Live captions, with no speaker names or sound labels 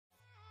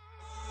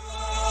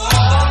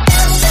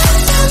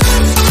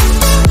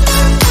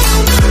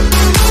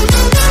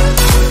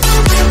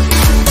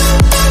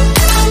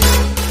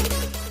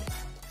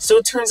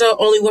turns out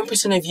only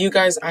 1% of you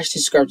guys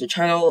actually subscribe to the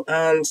channel,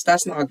 and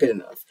that's not good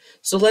enough.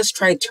 So let's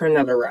try turn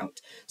that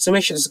around. So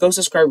make sure to go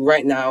subscribe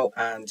right now,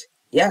 and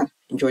yeah,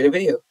 enjoy the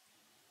video.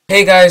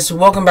 Hey guys,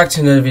 welcome back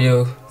to another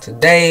video.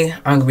 Today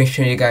I'm going to be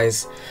showing you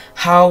guys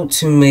how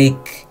to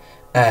make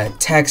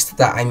text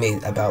that I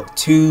made about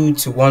 2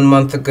 to 1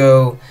 month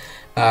ago.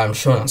 I'm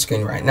showing on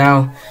screen right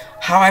now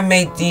how I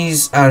made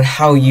these and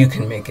how you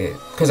can make it,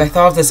 because I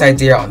thought of this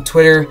idea on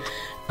Twitter.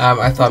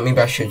 I thought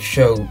maybe I should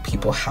show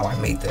people how I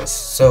made this.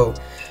 So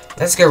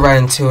let's get right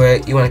into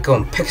it. You want to go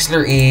on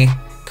Pixlr E,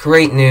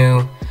 create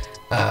new,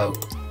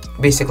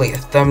 basically a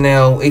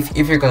thumbnail if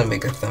you're going to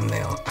make a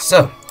thumbnail.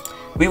 So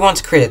we want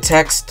to create a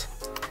text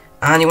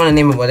and you want to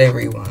name it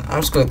whatever you want. I'm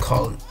just going to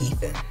call it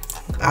Ethan.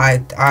 I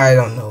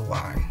don't know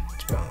why,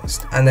 to be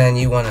honest. And then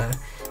you want to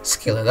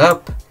scale it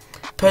up,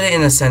 put it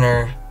in the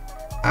center,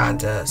 and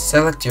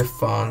select your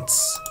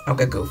fonts. I'm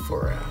going to go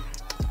for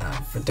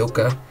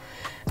Vidoka.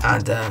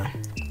 And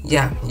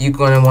yeah, you're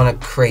going to want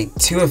to create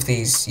 2 of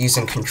these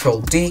using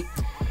Control D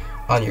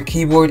on your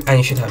keyboard, and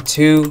you should have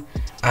 2,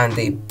 and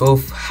they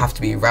both have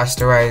to be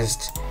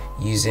rasterized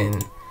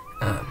using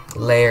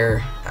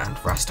layer and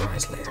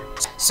rasterize layer.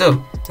 So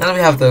now that we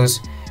have those,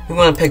 we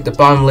want to pick the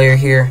bottom layer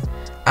here,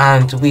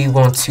 and we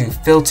want to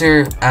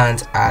filter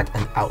and add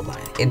an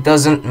outline. It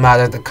doesn't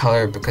matter the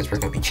color because we're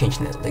going to be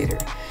changing it later.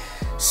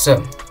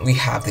 So we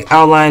have the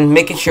outline,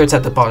 making sure it's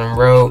at the bottom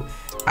row,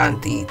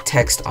 and the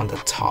text on the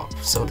top.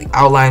 So the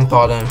outline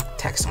bottom,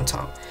 text on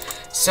top.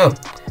 So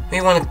we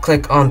want to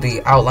click on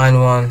the outline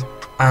one,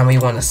 and we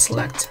want to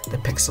select the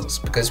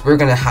pixels because we're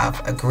going to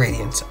have a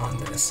gradient on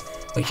this,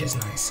 which is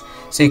nice.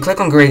 So you click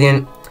on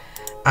gradient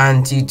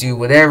and you do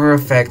whatever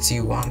effects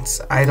you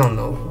want. I don't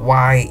know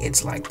why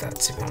it's like that,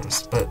 to be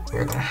honest, but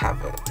we're going to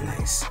have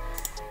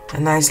a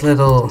nice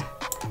little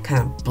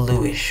kind of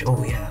bluish.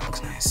 Oh yeah, that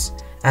looks nice.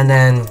 And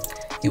then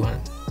you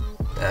want to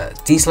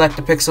deselect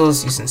the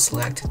pixels using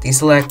select,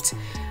 deselect,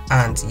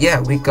 and yeah,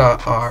 we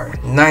got our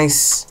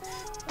nice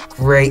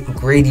great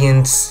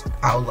gradients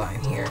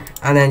outline here.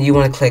 And then you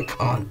want to click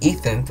on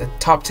Ethan, the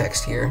top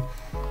text here,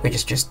 which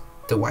is just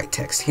the white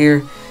text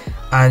here,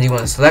 and you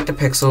want to select the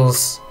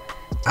pixels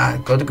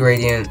and go to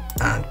gradient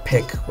and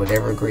pick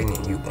whatever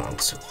gradient you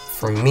want. So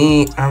for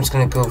me, I'm just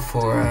gonna go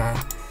for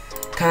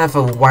kind of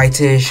a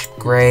whitish,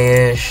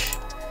 grayish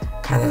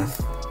kind of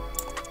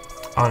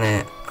on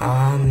it.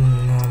 No,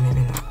 maybe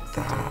not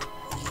that.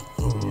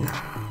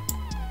 Nah.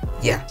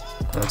 Yeah,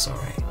 that's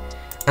alright.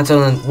 And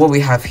so then what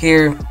we have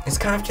here is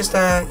kind of just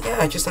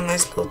a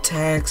nice little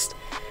text,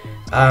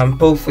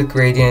 both with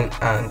gradient,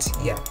 and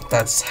yeah,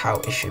 that's how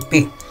it should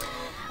be.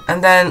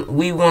 And then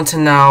we want to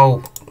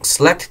now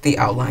select the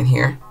outline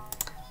here,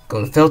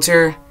 go to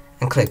filter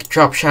and click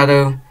drop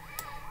shadow,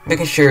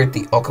 making sure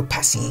the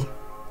opacity,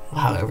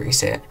 however you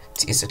say it,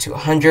 is to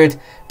 100,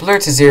 blur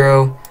to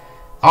 0,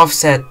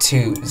 offset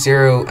to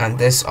 0, and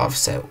this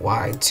offset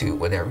Y to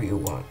whatever you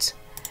want.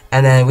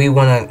 And then we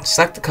want to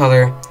select the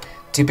color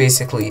to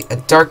basically a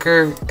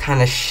darker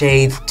kind of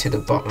shade to the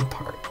bottom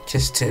part,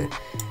 just to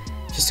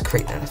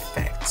create that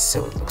effect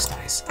so it looks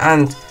nice.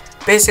 And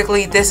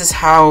basically this is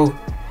how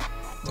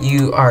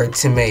you are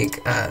to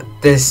make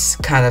this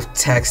kind of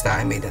text that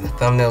I made in a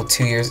thumbnail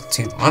 2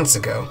 months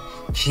ago.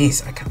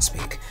 Jeez, I can't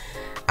speak.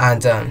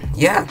 And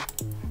yeah,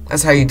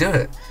 that's how you do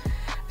it.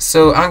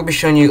 So I'm gonna be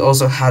showing you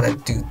also how to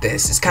do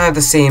this. It's kind of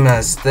the same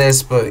as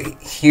this, but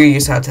here you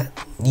just have to,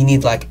 you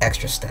need like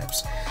extra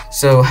steps.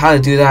 So how to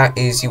do that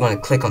is you want to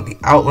click on the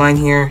outline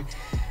here,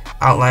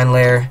 outline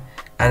layer,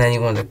 and then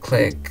you want to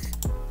click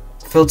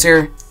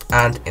filter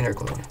and inner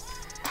glow.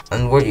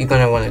 And what you're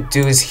gonna want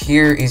to do is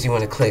here is you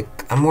want to click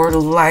a more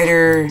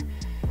lighter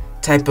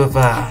type of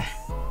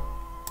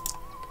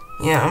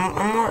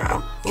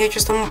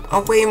just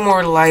a way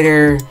more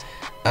lighter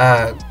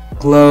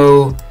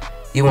glow.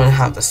 You want to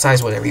have the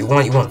size whatever you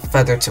want. You want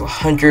feather to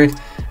 100,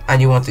 and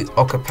you want the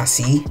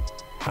opacity,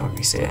 however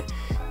you say it,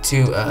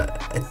 to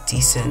a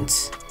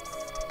decent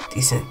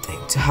thing,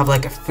 to have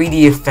like a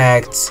 3D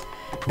effect,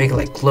 make it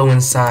like glow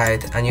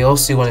inside. And you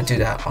also want to do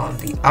that on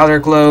the outer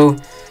glow.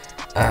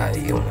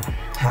 You want to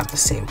have the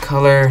same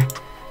color.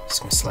 Just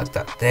gonna select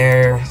that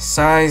there,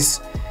 size,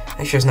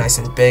 make sure it's nice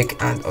and big,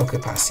 and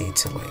opacity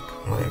to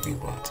like whatever you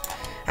want.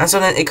 And so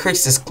then it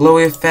creates this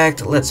glowy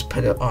effect. Let's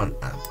put it on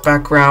a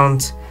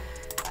background.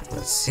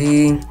 Let's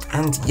see,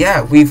 and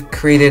yeah, we've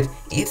created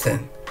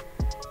Ethan,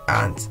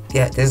 and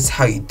yeah, this is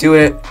how you do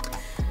it.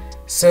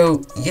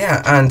 So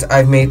yeah, and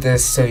I've made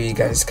this so you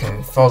guys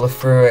can follow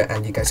through it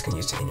and you guys can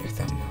use it in your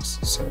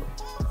thumbnails. So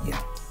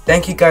yeah,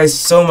 thank you guys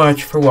so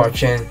much for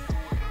watching.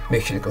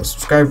 Make sure to go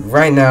subscribe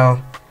right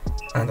now,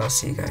 and I'll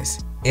see you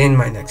guys in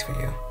my next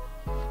video.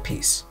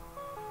 Peace.